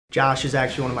Josh is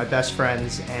actually one of my best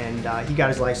friends, and he got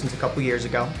his license a couple years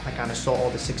ago. I kind of saw all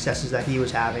the successes that he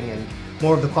was having and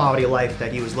more of the quality of life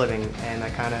that he was living, and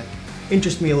that kind of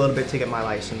interested me a little bit to get my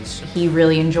license. He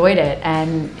really enjoyed it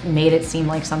and made it seem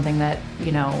like something that,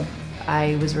 you know,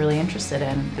 I was really interested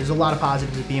in. There's a lot of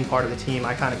positives of being part of the team.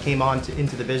 I kind of came on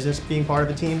into the business being part of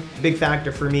the team. A big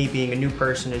factor for me being a new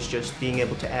person is just being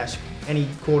able to ask any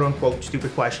quote-unquote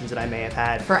stupid questions that I may have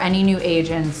had. For any new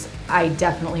agents, I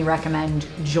definitely recommend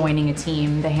joining a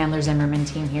team. The Handler Zimmerman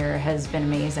team here has been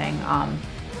amazing.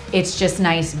 It's just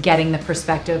nice getting the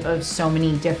perspective of so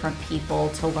many different people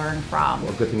to learn from.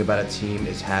 A good thing about a team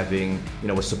is having,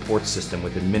 a support system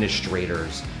with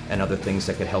administrators and other things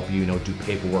that could help you, do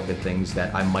paperwork and things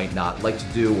that I might not like to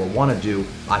do or want to do.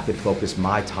 I could focus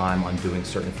my time on doing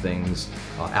certain things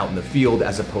out in the field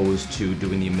as opposed to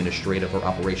doing the administrative or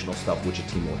operational stuff, which a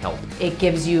team will help. It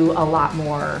gives you a lot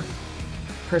more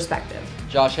perspective.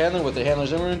 Josh Handler with the Handler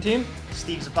Zimmerman team.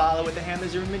 Steve Zappala with the Handler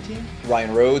Zimmerman team.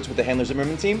 Ryan Rhodes with the Handler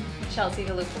Zimmerman team. Chelsea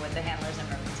DeLuca with the Handler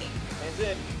Zimmerman team. That's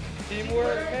it.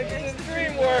 Teamwork makes the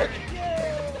dream work.